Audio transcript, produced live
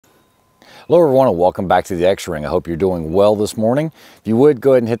Hello everyone and welcome back to the X-Ring. I hope you're doing well this morning. If you would,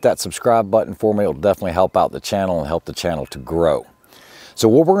 go ahead and hit that subscribe button for me. It'll definitely help out the channel and help the channel to grow. So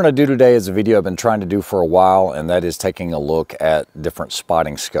what we're going to do today is a video I've been trying to do for a while, and that is taking a look at different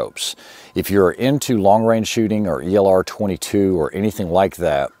spotting scopes. If you're into long-range shooting or ELR 22 or anything like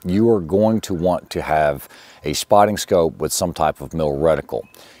that, you are going to want to have a spotting scope with some type of mill reticle.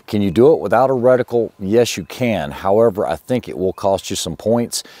 Can you do it without a reticle? Yes, you can. However, I think it will cost you some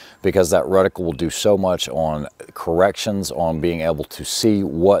points because that reticle will do so much on corrections, on being able to see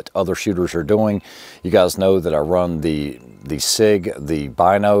what other shooters are doing. You guys know that I run the SIG, the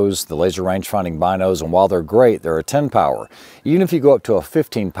binos, the laser range finding binos, and while they're great, they're a 10 power. Even if you go up to a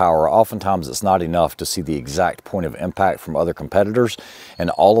 15 power, oftentimes it's not enough to see the exact point of impact from other competitors,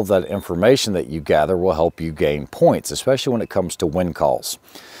 and all of that information that you gather will help you gain points, especially when it comes to win calls.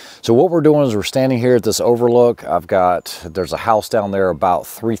 So what we're doing is we're standing here at this overlook. There's a house down there about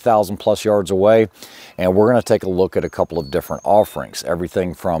 3,000 plus yards away, and we're gonna take a look at a couple of different offerings.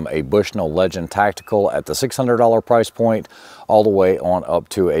 Everything from a Bushnell Legend Tactical at the $600 price point, all the way on up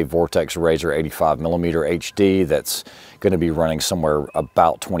to a Vortex Razor 85mm HD that's gonna be running somewhere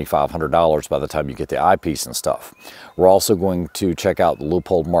about $2,500 by the time you get the eyepiece and stuff. We're also going to check out the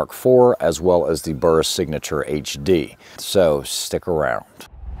Leupold Mark IV as well as the Burris Signature HD. So stick around.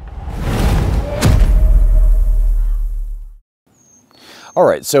 All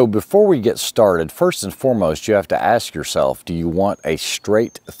right, so before we get started, first and foremost, you have to ask yourself, do you want a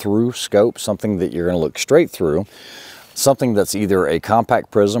straight through scope, something that you're gonna look straight through, something that's either a compact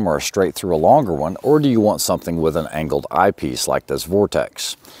prism or a straight through a longer one, or do you want something with an angled eyepiece like this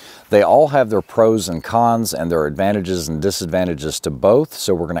Vortex? They all have their pros and cons and their advantages and disadvantages to both,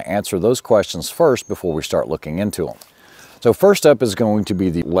 so we're gonna answer those questions first before we start looking into them. So first up is going to be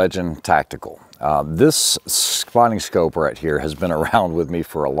the Legend Tactical. This spotting scope right here has been around with me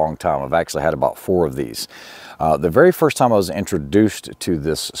for a long time. I've actually had about 4 of these. The very first time I was introduced to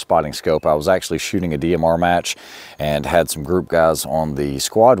this spotting scope, I was actually shooting a DMR match and had some group guys on the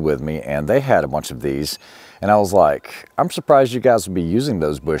squad with me, and they had a bunch of these. And I was like, I'm surprised you guys would be using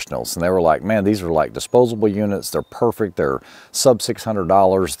those Bushnells. And they were like, man, these are like disposable units. They're perfect. They're sub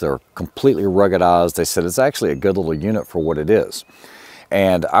 $600. They're completely ruggedized. They said it's actually a good little unit for what it is.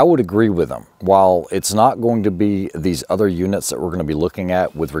 And I would agree with them. While it's not going to be these other units that we're going to be looking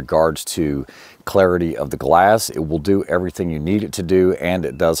at with regards to clarity of the glass, it will do everything you need it to do, and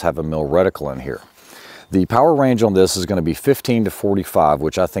it does have a mill reticle in here. The power range on this is going to be 15 to 45,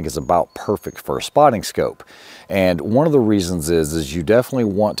 which I think is about perfect for a spotting scope. And one of the reasons is you definitely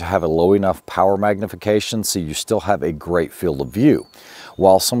want to have a low enough power magnification so you still have a great field of view.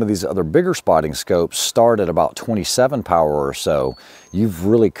 While some of these other bigger spotting scopes start at about 27 power or so, you've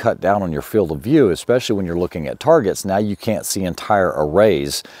really cut down on your field of view, especially when you're looking at targets. Now you can't see entire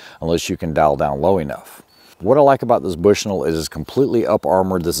arrays unless you can dial down low enough. What I like about this Bushnell is it's completely up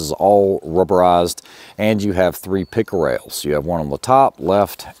armored. This is all rubberized, and you have 3 picker rails. You have one on the top,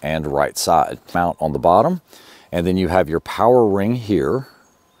 left, and right side. Mount on the bottom, and then you have your power ring here.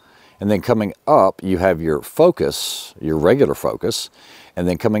 And then coming up, you have your focus, your regular focus. And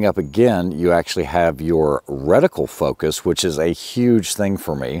then coming up again, you actually have your reticle focus, which is a huge thing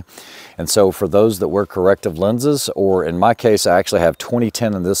for me. And so for those that wear corrective lenses, or in my case, I actually have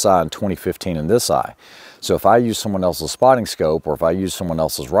 2010 in this eye and 2015 in this eye. So if I use someone else's spotting scope, or if I use someone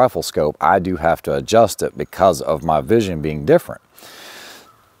else's rifle scope, I do have to adjust it because of my vision being different.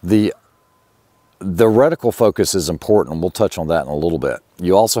 The reticle focus is important, and we'll touch on that in a little bit.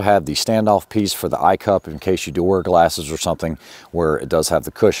 You also have the standoff piece for the eye cup in case you do wear glasses or something, where it does have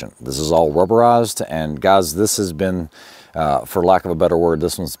the cushion. This is all rubberized, and guys, this has been, for lack of a better word,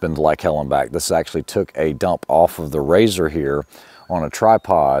 this one's been like hell and back. This actually took a dump off of the Razor here on a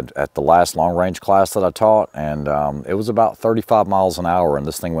tripod at the last long-range class that I taught, and it was about 35 miles an hour, and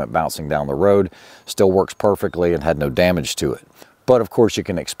this thing went bouncing down the road. Still works perfectly and had no damage to it. But of course you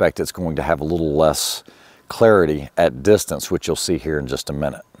can expect it's going to have a little less clarity at distance, which you'll see here in just a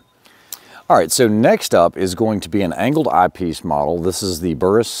minute. All right, so next up is going to be an angled eyepiece model. This is the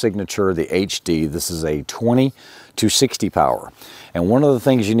Burris Signature, the HD. This is a 20 to 60 power. And one of the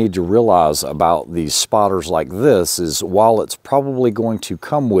things you need to realize about these spotters like this is while it's probably going to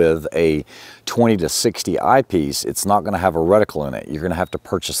come with a 20 to 60 eyepiece, it's not going to have a reticle in it. You're going to have to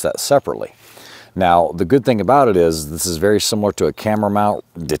purchase that separately. Now, the good thing about it is this is very similar to a camera mount.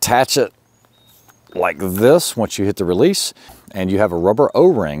 Detach it like this once you hit the release, and you have a rubber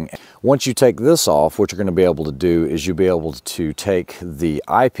O-ring. Once you take this off, what you're going to be able to do is you'll be able to take the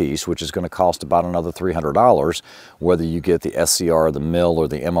eyepiece, which is going to cost about another $300, whether you get the SCR, the MIL, or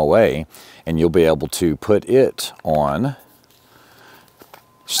the MOA, and you'll be able to put it on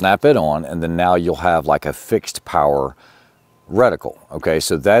snap it on, and then now you'll have like a fixed power reticle. Okay,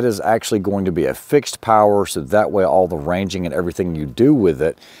 so that is actually going to be a fixed power, so that way all the ranging and everything you do with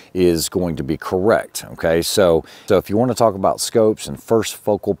it is going to be correct. Okay, so if you want to talk about scopes and first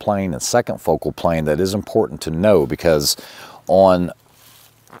focal plane and second focal plane, that is important to know, because on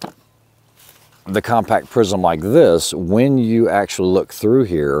the compact prism like this, when you actually look through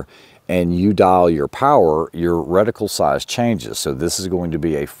here and you dial your power, your reticle size changes. So this is going to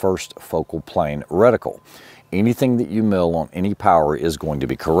be a first focal plane reticle. Anything that you mill on any power is going to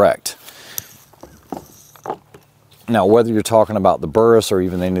be correct. Now, whether you're talking about the Burris or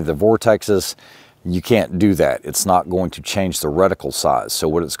even any of the vortexes, you can't do that. It's not going to change the reticle size. So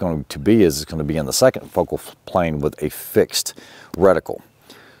what it's going to be is it's going to be in the second focal plane with a fixed reticle.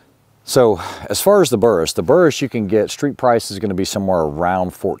 So as far as the Burris you can get, street price is going to be somewhere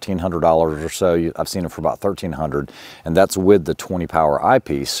around $1,400 or so. I've seen it for about $1,300, and that's with the 20 power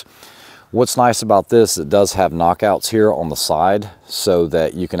eyepiece. What's nice about this, it does have knockouts here on the side so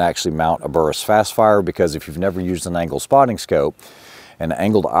that you can actually mount a Burris fast fire, because if you've never used an angled spotting scope, an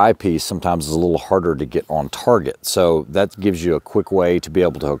angled eyepiece sometimes is a little harder to get on target. So that gives you a quick way to be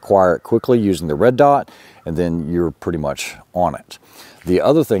able to acquire it quickly using the red dot, and then you're pretty much on it. The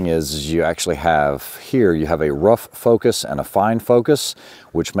other thing is you actually have here, you have a rough focus and a fine focus,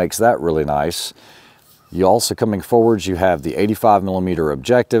 which makes that really nice. You also, coming forwards, you have the 85mm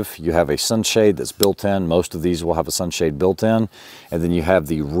objective. You have a sunshade that's built in. Most of these will have a sunshade built in. And then you have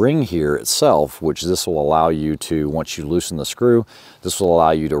the ring here itself, which this will allow you to, once you loosen the screw, this will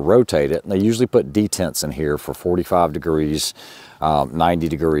allow you to rotate it. And they usually put detents in here for 45 degrees, 90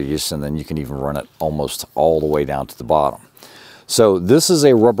 degrees, and then you can even run it almost all the way down to the bottom. So this is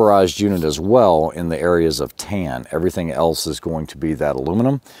a rubberized unit as well in the areas of tan. Everything else is going to be that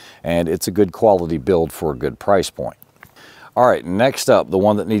aluminum, and it's a good quality build for a good price point. All right, next up, the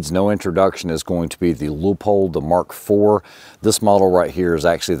one that needs no introduction is going to be the Leupold, the Mark IV. This model right here is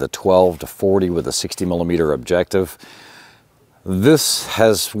actually the 12-40 with a 60mm objective. This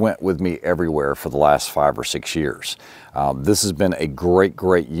has went with me everywhere for the last 5 or 6 years. This has been a great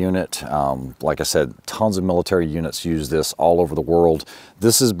unit. Like I said, tons of military units use this all over the world.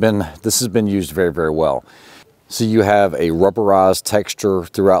 This has been used very well. So you have a rubberized texture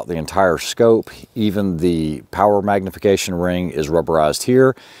throughout the entire scope. Even the power magnification ring is rubberized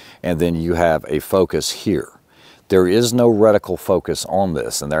here, and then you have a focus here. There is no reticle focus on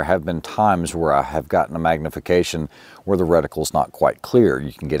this, and there have been times where I have gotten a magnification where the reticle is not quite clear.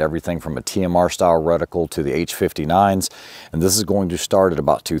 You can get everything from a TMR style reticle to the H59s, and this is going to start at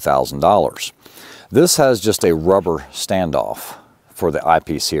about $2,000. This has just a rubber standoff for the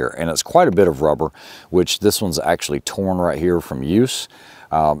eyepiece here, and it's quite a bit of rubber, which this one's actually torn right here from use.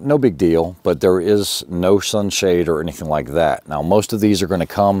 No big deal, but there is no sunshade or anything like that. Now, most of these are going to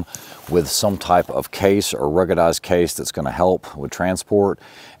come with some type of case or ruggedized case that's going to help with transport,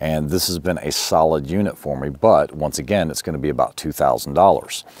 and this has been a solid unit for me, but once again, it's going to be about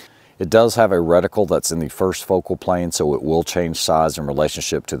 $2,000. It does have a reticle that's in the first focal plane, so it will change size in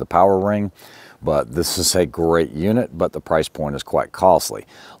relationship to the power ring, but this is a great unit, but the price point is quite costly.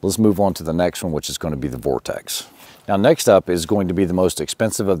 Let's move on to the next one, which is going to be the Vortex. Now, next up is going to be the most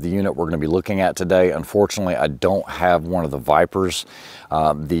expensive of the unit we're going to be looking at today. Unfortunately, I don't have one of the Vipers.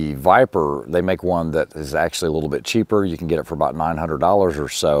 The Viper, they make one that is actually a little bit cheaper. You can get it for about $900 or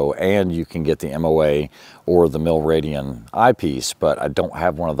so, and you can get the MOA or the Milradian eyepiece, but I don't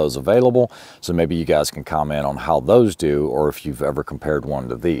have one of those available, so maybe you guys can comment on how those do, or if you've ever compared one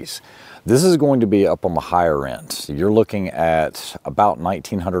to these. This is going to be up on the higher end. So you're looking at about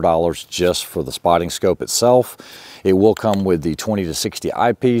 $1,900 just for the spotting scope itself. It will come with the 20-60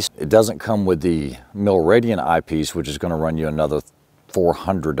 eyepiece. It doesn't come with the Milradian eyepiece, which is going to run you another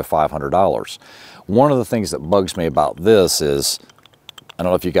 $400 to $500. One of the things that bugs me about this is, I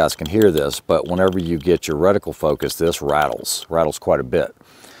don't know if you guys can hear this, but whenever you get your reticle focus, this rattles quite a bit.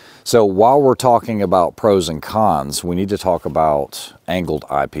 So while we're talking about pros and cons, we need to talk about angled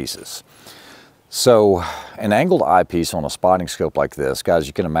eyepieces. So an angled eyepiece on a spotting scope like this, guys,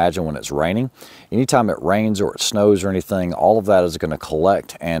 you can imagine when it's raining, anytime it rains or it snows or anything, all of that is going to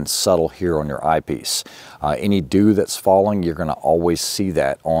collect and settle here on your eyepiece. Any dew that's falling, you're going to always see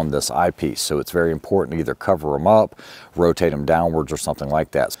that on this eyepiece. So it's very important to either cover them up, rotate them downwards or something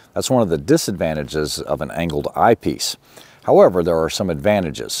like that. That's one of the disadvantages of an angled eyepiece. However, there are some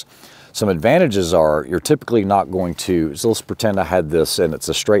advantages. Some advantages are you're typically not going to, so let's pretend I had this and it's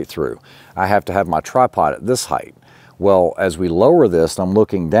a straight through. I have to have my tripod at this height. Well, as we lower this, and I'm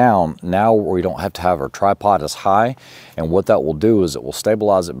looking down, now we don't have to have our tripod as high, and what that will do is it will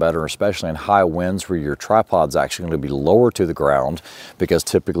stabilize it better, especially in high winds where your tripod's actually going to be lower to the ground, because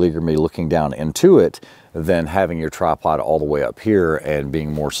typically you're going to be looking down into it than having your tripod all the way up here and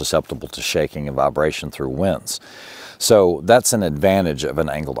being more susceptible to shaking and vibration through winds. So that's an advantage of an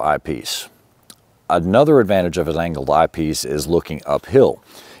angled eyepiece. Another advantage of an angled eyepiece is looking uphill.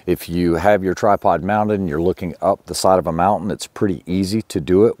 If you have your tripod mounted and you're looking up the side of a mountain, it's pretty easy to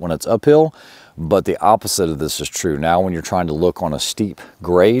do it when it's uphill, but the opposite of this is true. Now when you're trying to look on a steep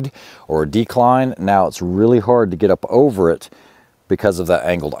grade or a decline, now it's really hard to get up over it because of that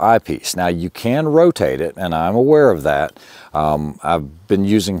angled eyepiece. Now you can rotate it, and I'm aware of that. I've been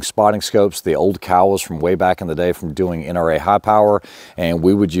using spotting scopes, the old Cowas from way back in the day from doing NRA high power, and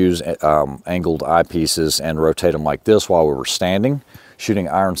we would use angled eyepieces and rotate them like this while we were standing, shooting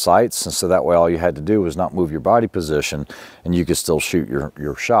iron sights, and so that way all you had to do was not move your body position and you could still shoot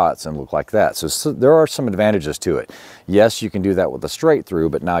your shots and look like that. So there are some advantages to it. Yes, you can do that with a straight through,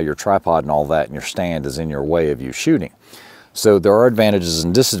 but now your tripod and all that and your stand is in your way of you shooting. So there are advantages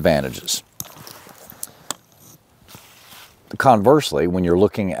and disadvantages. Conversely, when you're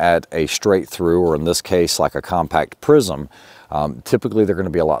looking at a straight through, or in this case like a compact prism, typically they're going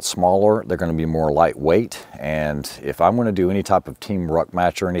to be a lot smaller, they're going to be more lightweight, and if I'm going to do any type of team ruck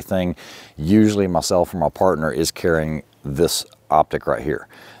match or anything, usually myself or my partner is carrying this optic right here,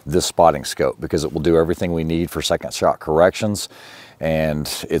 this spotting scope, because it will do everything we need for second shot corrections,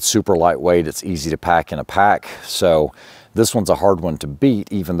 and it's super lightweight, it's easy to pack in a pack. So this one's a hard one to beat,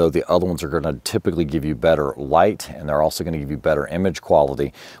 even though the other ones are going to typically give you better light, and they're also going to give you better image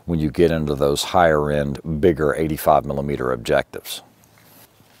quality when you get into those higher end, bigger 85mm objectives.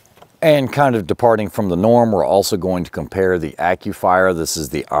 And kind of departing from the norm, we're also going to compare the AccuFire. This is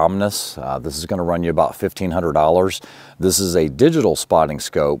the Omnis. This is going to run you about $1,500. This is a digital spotting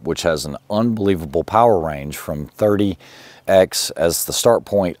scope, which has an unbelievable power range from 30x as the start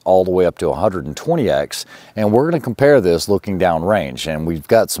point all the way up to 120x, and we're going to compare this looking down range. And we've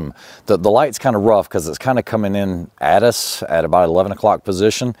got some, the light's kind of rough because it's kind of coming in at us at about 11 o'clock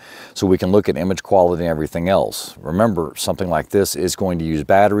position, so we can look at image quality and everything else. Remember, something like this is going to use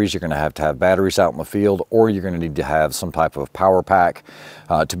batteries. You're going to have batteries out in the field, or you're going to need to have some type of power pack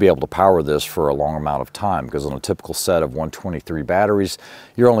to be able to power this for a long amount of time, because on a typical set of 123 batteries,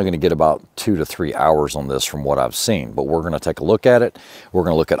 you're only going to get about 2 to 3 hours on this from what I've seen. But we're going to take a look at it. We're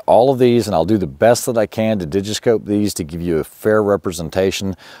going to look at all of these, and I'll do the best that I can to digiscope these to give you a fair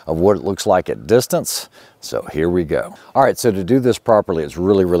representation of what it looks like at distance. So here we go. All right, so to do this properly, it's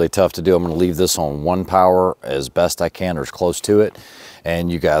really, really tough to do. I'm going to leave this on 1 power as best I can, or as close to it.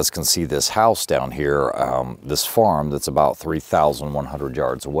 And you guys can see this house down here, this farm that's about 3,100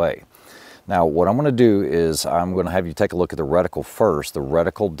 yards away. Now, what I'm going to do is I'm going to have you take a look at the reticle first. The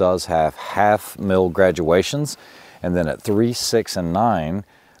reticle does have 1/2 mil graduations, and then at 3, 6, and 9,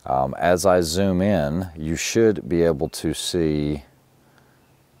 as I zoom in, you should be able to see,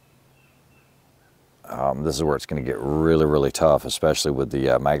 this is where it's going to get really, really tough, especially with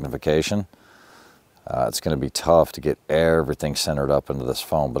the magnification. It's going to be tough to get everything centered up into this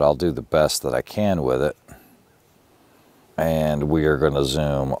phone, but I'll do the best that I can with it. And we are going to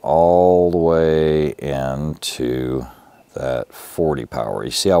zoom all the way into that 40 power.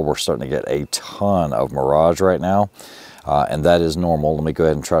 You see how we're starting to get a ton of mirage right now, and that is normal. Let me go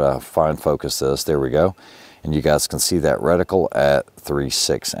ahead and try to fine focus this. There we go. And you guys can see that reticle at 3,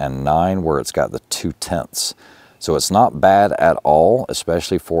 6, and 9 where it's got the 2/10. So it's not bad at all,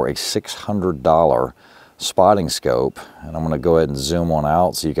 especially for a $600 spotting scope. And I'm going to go ahead and zoom on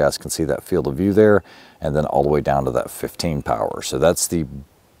out so you guys can see that field of view there, and then all the way down to that 15 power. So that's the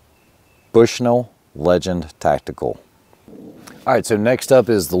Bushnell Legend Tactical. All right, so next up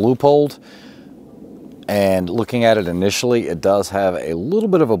is the Leupold. And looking at it initially, it does have a little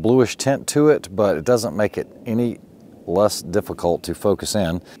bit of a bluish tint to it, but it doesn't make it any less difficult to focus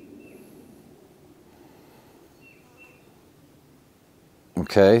in.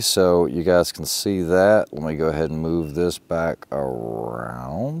 Okay, so you guys can see that. Let me go ahead and move this back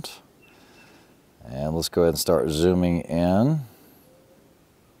around. And let's go ahead and start zooming in.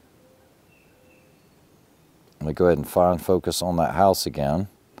 Let me go ahead and fine focus on that house again.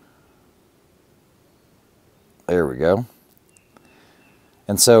 There we go.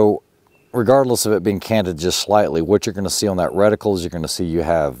 And so, regardless of it being canted just slightly, what you're going to see on that reticle is you're going to see you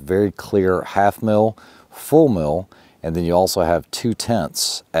have very clear 1/2 mil, full mil, and then you also have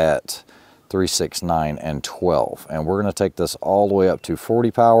 2/10 at 3, 6, 9, and 12. And we're going to take this all the way up to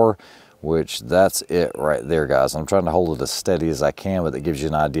 40 power, which that's it right there, guys. I'm trying to hold it as steady as I can, but it gives you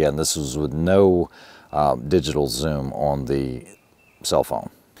an idea. And this is with no digital zoom on the cell phone.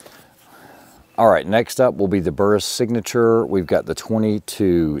 All right, next up will be the Burris Signature. We've got the 20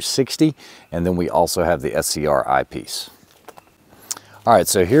 to 60, and then we also have the SCR eyepiece. All right,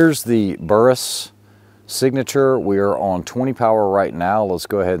 so here's the Burris Signature. We are on 20 power right now. Let's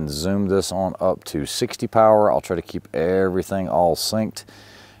go ahead and zoom this on up to 60 power. I'll try to keep everything all synced.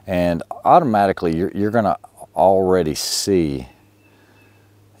 And automatically, you're gonna already see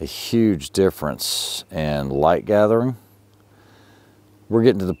a huge difference in light gathering. We're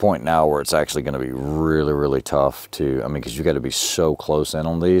getting to the point now where it's actually gonna be really, really tough to, I mean, because you gotta be so close in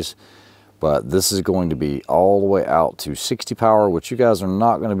on these. But this is going to be all the way out to 60 power, which you guys are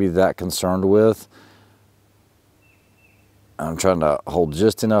not going to be that concerned with. I'm trying to hold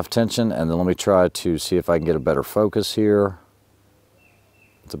just enough tension, and then let me try to see if I can get a better focus here.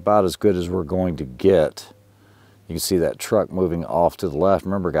 It's about as good as we're going to get. You can see that truck moving off to the left.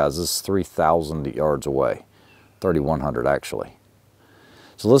 Remember, guys, this is 3,000 yards away, 3,100 actually.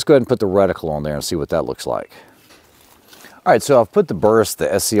 So let's go ahead and put the reticle on there and see what that looks like. All right, so I've put the Burris,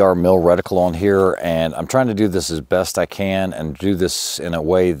 the SCR mill reticle on here, and I'm trying to do this as best I can and do this in a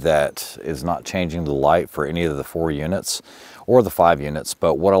way that is not changing the light for any of the 4 units or the 5 units.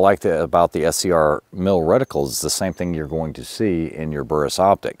 But what I like about the SCR mill reticle is the same thing you're going to see in your Burris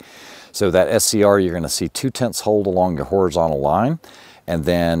optic. So that SCR, you're going to see 2/10 hold along your horizontal line, and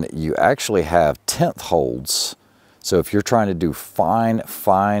then you actually have 10th holds. So if you're trying to do fine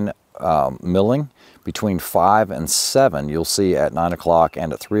milling, between 5 and 7, you'll see at 9 o'clock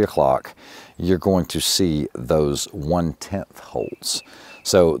and at 3 o'clock, you're going to see those 1/10 holds.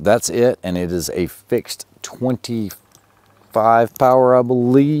 So that's it, and it is a fixed 25 power, I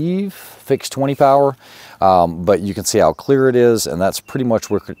believe, fixed 20 power. But you can see how clear it is, and that's pretty much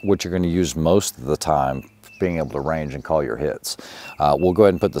what you're going to use most of the time, being able to range and call your hits. We'll go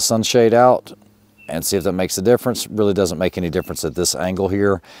ahead and put the sunshade out and see if that makes a difference. It really doesn't make any difference at this angle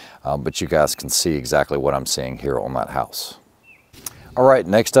here, but you guys can see exactly what I'm seeing here on that house. All right,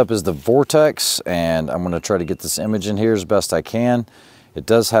 next up is the Vortex, and I'm gonna try to get this image in here as best I can. It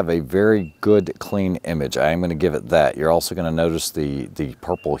does have a very good, clean image. I am gonna give it that. You're also gonna notice the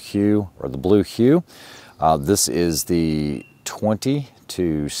purple hue, or the blue hue. This is the 20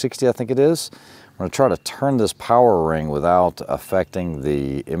 to 60, I think it is. I'm gonna try to turn this power ring without affecting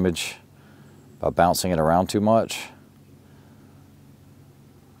the image by bouncing it around too much.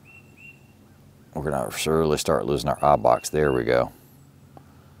 We're gonna surely start losing our eye box. There we go.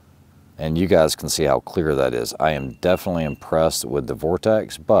 And you guys can see how clear that is. I am definitely impressed with the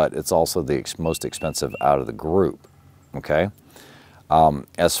Vortex, but it's also the most expensive out of the group, okay?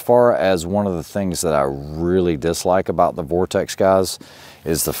 As far as one of the things that I really dislike about the Vortex, guys,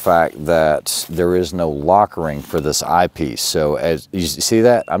 is the fact that there is no lockering for this eyepiece. So as you see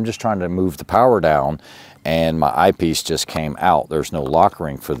that, I'm just trying to move the power down and my eyepiece just came out. There's no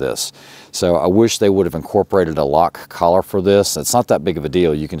lockering for this. So I wish they would have incorporated a lock collar for this. It's not that big of a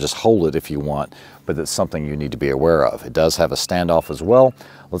deal. You can just hold it if you want, but it's something you need to be aware of. It does have a standoff as well.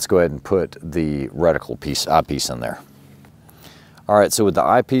 Let's go ahead and put the reticle eyepiece in there. All right, so with the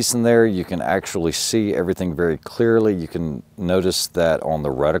eyepiece in there, you can actually see everything very clearly. You can notice that on the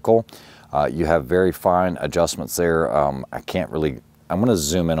reticle, you have very fine adjustments there. I can't really, I'm gonna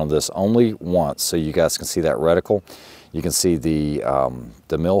zoom in on this only once so you guys can see that reticle. You can see the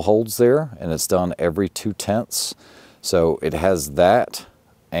mill holds there, and it's done every 2/10. So it has that,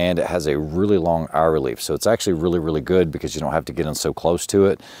 and it has a really long eye relief. So it's actually really, really good because you don't have to get in so close to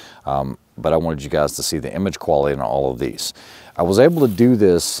it. But I wanted you guys to see the image quality in all of these. I was able to do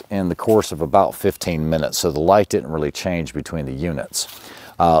this in the course of about 15 minutes, so the light didn't really change between the units.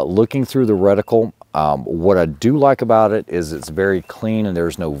 Looking through the reticle, what I do like about it is it's very clean and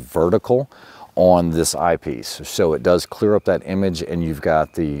there's no vertical on this eyepiece. So it does clear up that image, and you've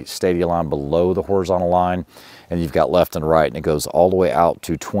got the stadia line below the horizontal line, and you've got left and right, and it goes all the way out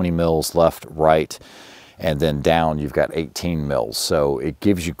to 20 mils left, right, and then down you've got 18 mils. So it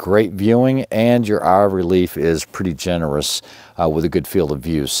gives you great viewing, and your eye relief is pretty generous with a good field of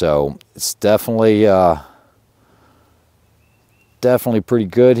view. So it's definitely pretty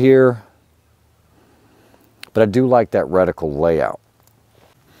good here, but I do like that reticle layout.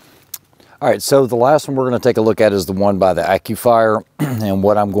 All right, so the last one we're going to take a look at is the one by the AccuFire. And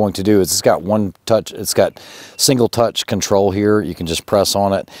what I'm going to do is it's got one touch, it's got single touch control here. You can just press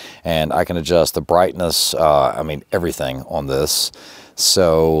on it and I can adjust the brightness, I mean everything on this.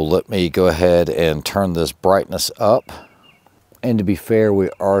 So let me go ahead and turn this brightness up. And to be fair, we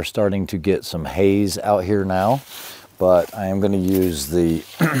are starting to get some haze out here now. but I am going to use the,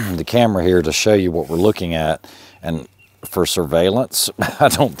 the camera here to show you what we're looking at. And for surveillance, I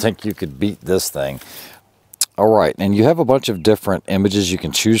don't think you could beat this thing. All right, and you have a bunch of different images you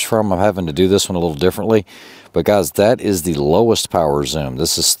can choose from. I'm having to do this one a little differently, but guys, that is the lowest power zoom.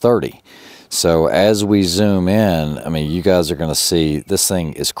 This is 30. So as we zoom in, I mean, you guys are going to see this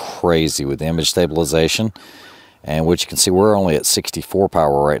thing is crazy with the image stabilization. And which you can see, we're only at 64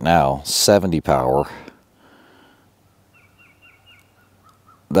 power right now, 70 power.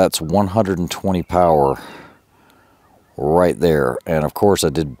 That's 120 power right there. And of course I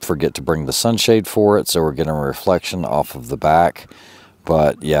did forget to bring the sunshade for it, so we're getting a reflection off of the back.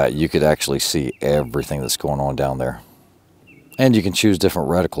 But yeah, you could actually see everything that's going on down there. And you can choose different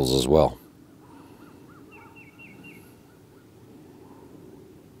reticles as well.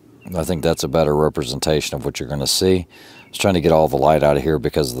 I think that's a better representation of what you're going to see. I was trying to get all the light out of here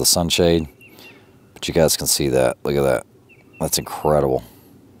because of the sunshade, but you guys can see that. Look at that. That's incredible.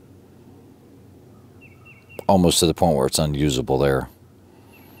 Almost to the point where it's unusable there.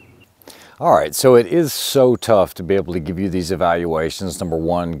 All right, so it is so tough to be able to give you these evaluations. Number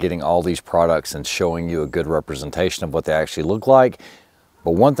one, getting all these products and showing you a good representation of what they actually look like.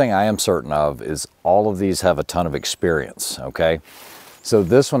 But one thing I am certain of is all of these have a ton of experience, okay? So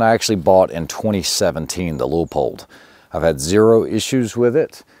this one I actually bought in 2017, the Leupold. I've had zero issues with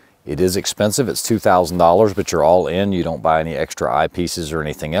it. It is expensive, it's $2,000, but you're all in. You don't buy any extra eyepieces or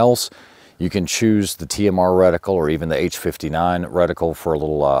anything else. You can choose the TMR reticle or even the H59 reticle for a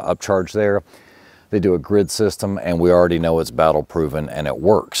little upcharge there. They do a grid system, and we already know it's battle proven and it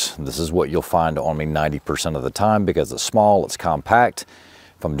works. This is what you'll find on me 90% of the time because it's small, it's compact.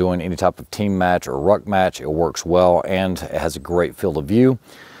 If I'm doing any type of team match or ruck match, it works well, and it has a great field of view,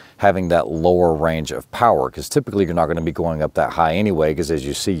 having that lower range of power, because typically you're not going to be going up that high anyway, because as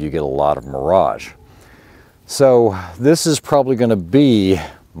you see, you get a lot of mirage. So this is probably going to be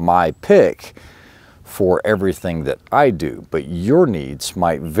my pick for everything that I do, but your needs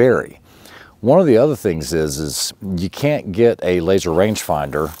might vary. One of the other things is you can't get a laser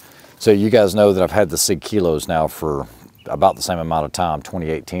rangefinder. So you guys know that I've had the SIG Kilos now for about the same amount of time,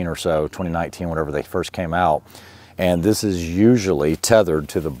 2018 or so, 2019, whenever they first came out. And this is usually tethered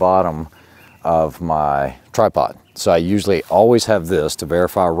to the bottom of my tripod. So I usually always have this to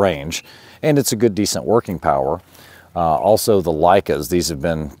verify range, and it's a good, decent working power. Also the Leicas, these have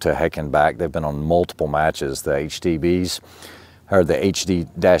been to heck and back. They've been on multiple matches, the HDBs, or the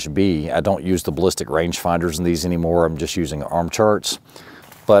HD-B. I don't use the ballistic rangefinders in these anymore. I'm just using arm charts.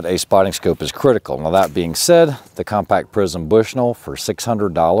 But a spotting scope is critical. Now that being said, the compact prism Bushnell for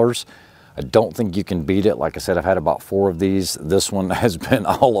 $600, I don't think you can beat it. Like I said, I've had about 4 of these. This one has been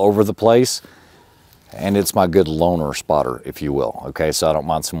all over the place, and it's my good loner spotter, if you will. Okay, so I don't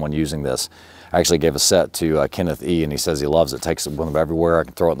mind someone using this. I actually gave a set to Kenneth E, and he says he loves it. Takes it with him everywhere. I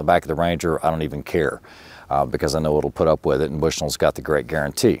can throw it in the back of the Ranger. I don't even care because I know it'll put up with it, and Bushnell's got the great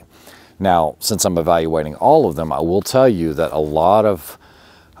guarantee. Now, since I'm evaluating all of them, I will tell you that a lot of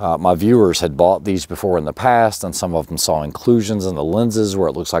my viewers had bought these before in the past, and some of them saw inclusions in the lenses where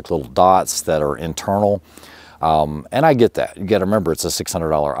it looks like little dots that are internal. And I get that. You got to remember, it's a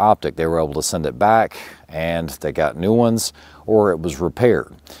 $600 optic. They were able to send it back, and they got new ones, or it was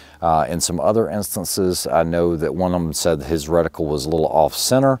repaired. In some other instances, I know that one of them said his reticle was a little off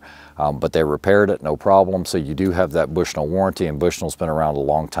center, but they repaired it, no problem. So you do have that Bushnell warranty, and Bushnell's been around a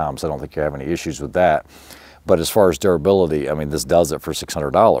long time, so I don't think you have any issues with that. But as far as durability, I mean, this does it for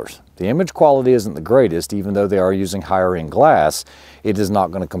 $600. The image quality isn't the greatest, even though they are using higher end glass. It is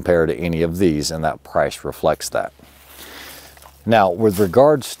not going to compare to any of these, and that price reflects that. Now, with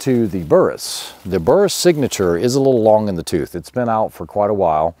regards to the Burris Signature is a little long in the tooth. It's been out for quite a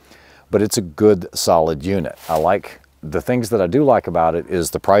while, but it's a good, solid unit. I like the things that I do like about it is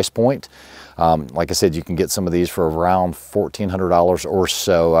the price point. Like I said, you can get some of these for around $1,400 or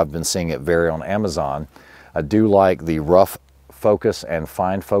so. I've been seeing it vary on Amazon. I do like the rough focus and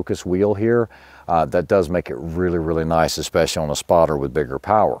fine focus wheel here. That does make it really, really nice, especially on a spotter with bigger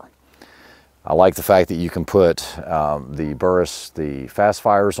power. I like the fact that you can put the Burris, the fast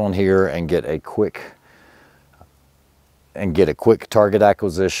fires on here and get a quick target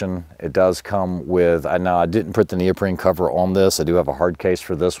acquisition. It does come with, now I didn't put the neoprene cover on this. I do have a hard case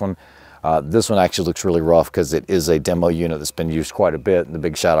for this one. This one actually looks really rough because it is a demo unit that's been used quite a bit. And the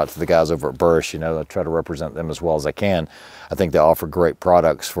big shout out to the guys over at Burris. You know, I try to represent them as well as I can. I think they offer great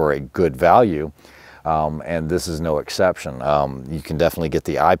products for a good value. and this is no exception. You can definitely get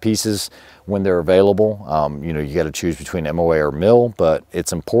the eyepieces when they're available. You know, you got to choose between MOA or mil, but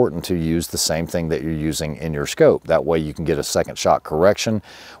it's important to use the same thing that you're using in your scope. That way you can get a second shot correction,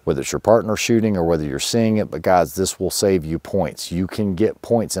 whether it's your partner shooting or whether you're seeing it. But guys, this will save you points. You can get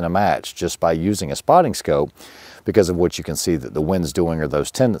points in a match just by using a spotting scope, because of what you can see that the wind's doing or those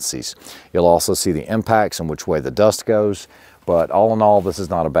tendencies. You'll also see the impacts and which way the dust goes, but all in all, this is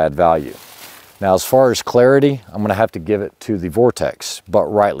not a bad value. Now, as far as clarity, I'm gonna have to give it to the Vortex, but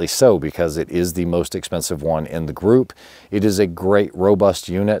rightly so, because it is the most expensive one in the group. It is a great, robust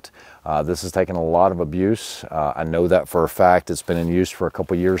unit. This has taken a lot of abuse. I know that for a fact. It's been in use for a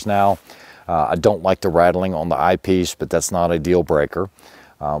couple years now. I don't like the rattling on the eyepiece, but that's not a deal breaker.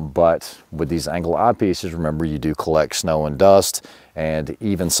 But with these angle eyepieces, remember, you do collect snow and dust, and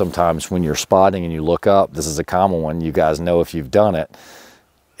even sometimes when you're spotting and you look up, this is a common one, you guys know if you've done it,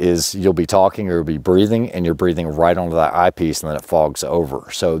 is you'll be talking or you'll be breathing and you're breathing right onto that eyepiece and then it fogs over.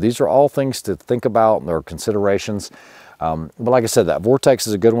 So these are all things to think about, and there are considerations. But like I said, that Vortex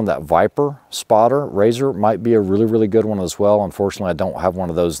is a good one. That Viper spotter razor might be a really, really good one as well. Unfortunately, I don't have one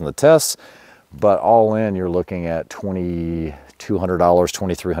of those in the tests, but all in, you're looking at $2,200,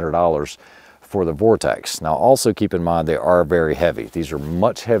 $2,300 for the Vortex. Now, also keep in mind, they are very heavy. These are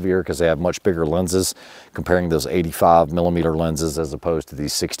much heavier because they have much bigger lenses, comparing those 85mm lenses as opposed to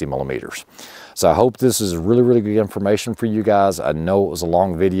these 60mm. So I hope this is really, really good information for you guys. I know it was a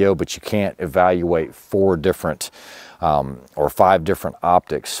long video, but you can't evaluate 4 different or 5 different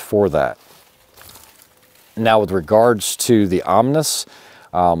optics for that. Now, with regards to the Omnis,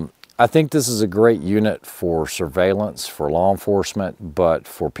 I think this is a great unit for surveillance, for law enforcement, but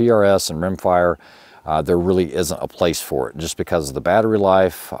for PRS and rimfire, there really isn't a place for it, just because of the battery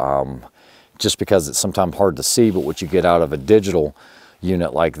life, just because it's sometimes hard to see. But what you get out of a digital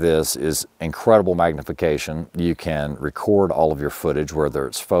unit like this is incredible magnification. You can record all of your footage, whether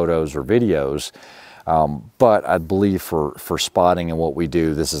it's photos or videos. But I believe for spotting and what we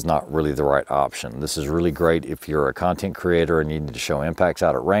do, this is not really the right option. This is really great if you're a content creator and you need to show impacts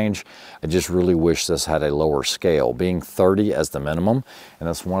out at range. I just really wish this had a lower scale, being 30 as the minimum. And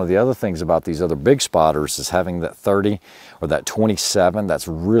that's one of the other things about these other big spotters, is having that 30 or that 27. That's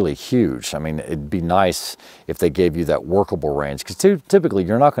really huge. I mean, it'd be nice if they gave you that workable range, because typically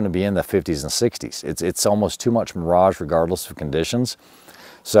you're not going to be in the 50s and 60s. It's almost too much mirage regardless of conditions.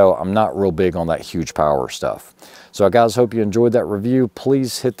 So I'm not real big on that huge power stuff. So guys, hope you enjoyed that review.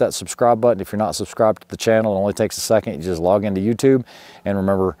 Please hit that subscribe button if you're not subscribed to the channel. It only takes a second. You just log into YouTube, and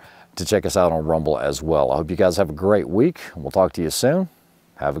remember to check us out on Rumble as well. I hope you guys have a great week. We'll talk to you soon.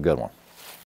 Have a good one.